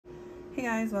Hey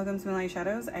guys, welcome to Moonlight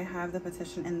Shadows. I have the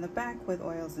petition in the back with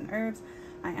oils and herbs.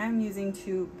 I am using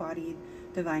 2-bodied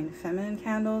divine feminine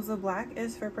candles. The black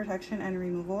is for protection and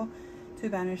removal to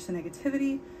banish the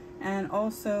negativity and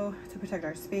also to protect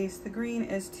our space. The green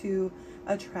is to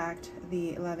attract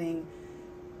the loving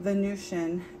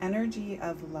Venusian energy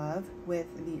of love with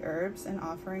the herbs and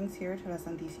offerings here to La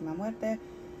Santísima Muerte.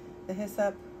 The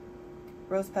hyssop,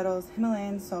 rose petals,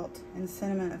 Himalayan salt, and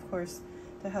cinnamon, of course,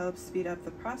 to help speed up the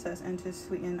process and to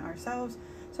sweeten ourselves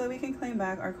so that we can claim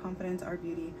back our confidence, our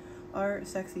beauty, our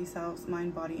sexy selves,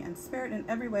 mind, body, and spirit in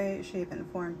every way, shape, and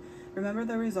form. Remember,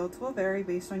 the results will vary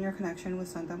based on your connection with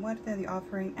Santa Muerte, the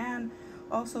offering, and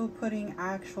also putting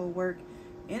actual work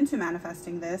into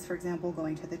manifesting this. For example,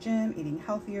 going to the gym, eating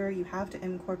healthier. You have to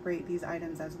incorporate these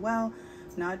items as well,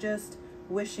 not just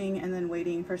wishing and then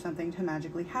waiting for something to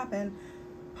magically happen.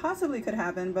 Possibly could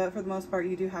happen, but for the most part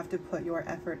you do have to put your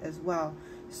effort as well.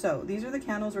 So these are the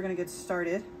candles. We're going to get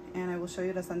started and I will show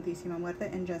you the Santísima Muerte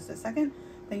in just a second.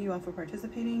 Thank you all for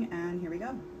participating, and here we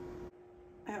go.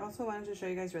 I also wanted to show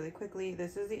you guys really quickly,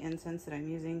 this is the incense that I'm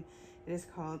using. It is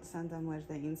called Santa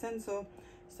Muerte Incenso.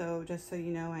 So just so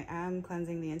you know, I am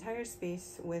cleansing the entire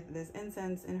space with this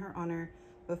incense in her honor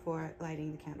before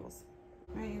lighting the candles.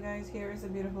 All right, you guys, here is the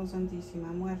beautiful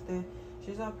Santísima Muerte.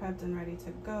 She's all prepped and ready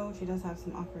to go. She does have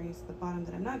some offerings at the bottom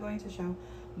that I'm not going to show,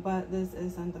 but this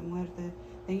is Santa Muerte.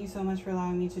 Thank you so much for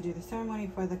allowing me to do the ceremony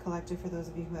for the collective, for those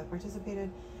of you who have participated.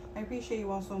 I appreciate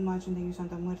you all so much, and thank you,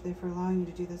 Santa Muerte, for allowing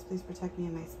me to do this. Please protect me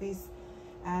in my space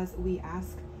as we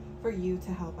ask for you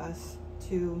to help us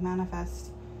to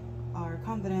manifest our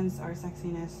confidence, our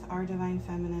sexiness, our divine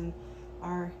feminine,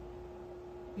 our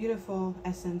beautiful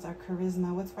essence, our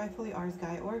charisma, what's rightfully ours,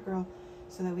 guy or girl,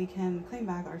 so that we can claim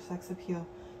back our sex appeal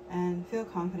and feel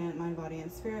confident, mind, body,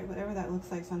 and spirit. Whatever that looks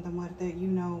like, Santa Muerte, you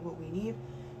know what we need.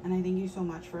 And I thank you so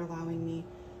much for allowing me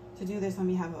to do this on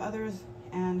behalf of others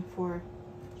and for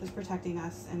just protecting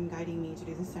us and guiding me to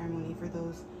do the ceremony for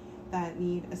those that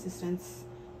need assistance.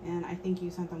 And I thank you,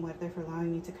 Santa Muerte, for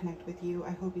allowing me to connect with you.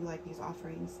 I hope you like these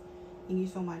offerings. Thank you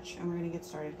so much, and we're going to get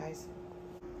started, guys.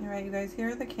 All right, you guys, here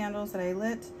are the candles that I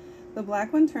lit. The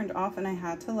black one turned off and I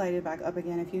had to light it back up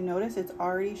again. If you notice, it's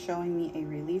already showing me a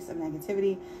release of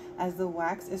negativity as the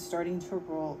wax is starting to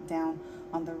roll down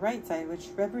on the right side, which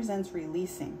represents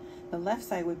releasing. The left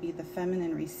side would be the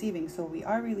feminine receiving. So we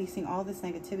are releasing all this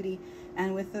negativity,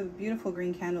 and with the beautiful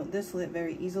green candle, this lit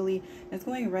very easily. It's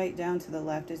going right down to the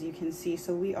left, as you can see.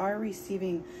 So we are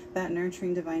receiving that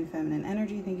nurturing divine feminine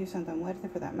energy. Thank you, Santa Muerte,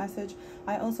 for that message.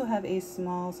 I also have a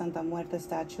small Santa Muerte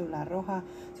statue, La Roja,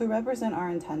 to represent our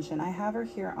intention. I have her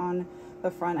here on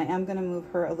the front. I am going to move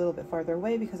her a little bit farther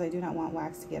away because I do not want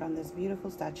wax to get on this beautiful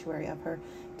statuary of her.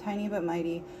 Tiny but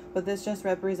mighty, but this just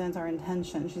represents our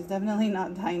intention. She's definitely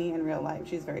not tiny in real life.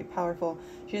 She's very powerful.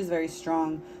 She is very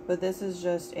strong, but this is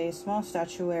just a small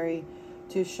statuary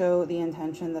to show the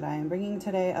intention that I am bringing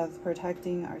today of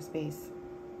protecting our space.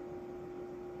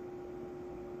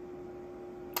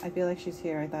 I feel like she's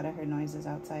here. I thought I heard noises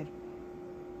outside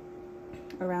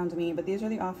around me, but these are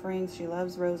the offerings. She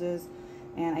loves roses,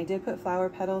 and I did put flower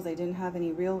petals. I didn't have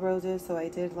any real roses, so I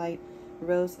did light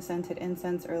rose scented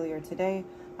incense earlier today.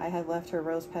 I have left her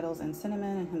rose petals and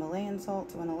cinnamon and Himalayan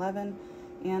salt, 111,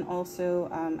 and also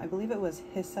I believe it was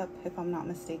hyssop, if I'm not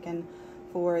mistaken,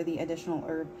 for the additional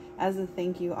herb as a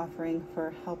thank you offering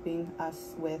for helping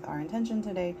us with our intention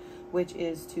today, which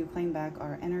is to claim back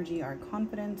our energy, our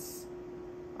confidence,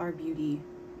 our beauty,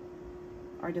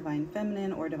 our divine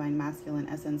feminine or divine masculine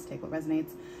essence. Take what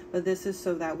resonates, but this is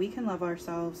so that we can love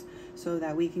ourselves, so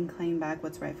that we can claim back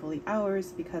what's rightfully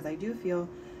ours, because I do feel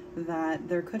that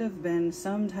there could have been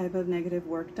some type of negative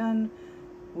work done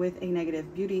with a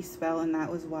negative beauty spell, and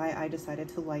that was why I decided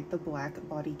to light the black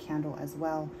body candle as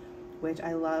well, which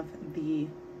I love the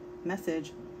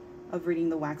message of reading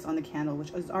the wax on the candle,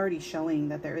 which is already showing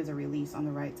that there is a release on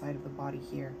the right side of the body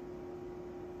here,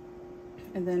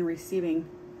 and then receiving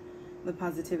the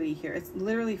positivity here. It's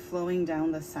literally flowing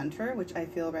down the center, which I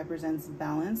feel represents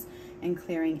balance and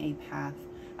clearing a path.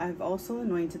 I've also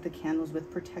anointed the candles with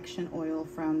protection oil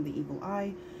from the evil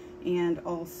eye, and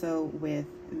also with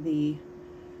the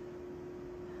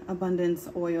abundance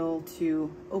oil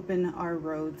to open our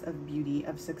roads of beauty,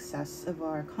 of success, of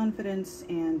our confidence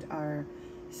and our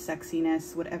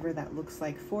sexiness, whatever that looks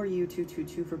like for you.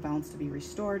 222 for balance to be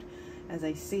restored, as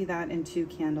I see that in 2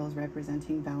 candles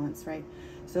representing balance, right?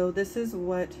 So this is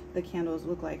what the candles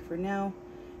look like for now.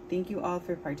 Thank you all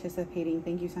for participating.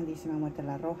 Thank you, Santísima Muerte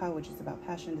La Roja, which is about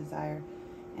passion, desire,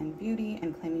 and beauty,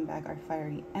 and claiming back our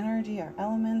fiery energy, our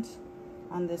element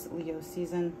on this Leo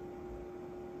season.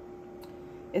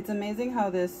 It's amazing how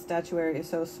this statuary is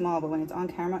so small, but when it's on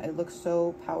camera, it looks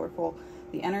so powerful.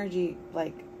 The energy,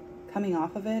 like, coming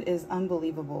off of it is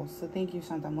unbelievable. So thank you,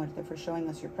 Santa Muerte, for showing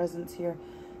us your presence here.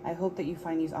 I hope that you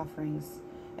find these offerings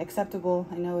acceptable.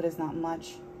 I know it is not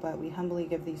much, but we humbly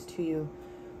give these to you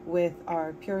with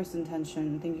our purest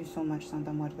intention. Thank you so much,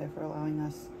 Santa Muerte, for allowing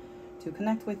us to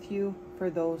connect with you for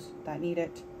those that need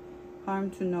it. Harm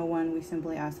to no one. We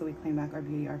simply ask that we claim back our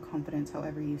beauty, our confidence,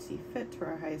 however you see fit, for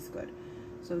our highest good.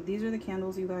 So these are the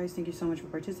candles, you guys. Thank you so much for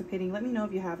participating. Let me know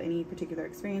if you have any particular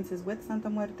experiences with Santa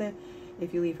Muerte,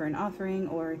 if you leave her an offering,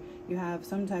 or you have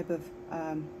some type of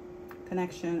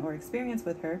connection or experience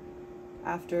with her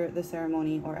after the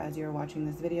ceremony or as you're watching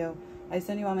this video. I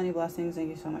send you all many blessings. Thank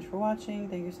you so much for watching.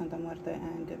 Thank you, Santa Muerte,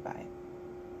 and goodbye.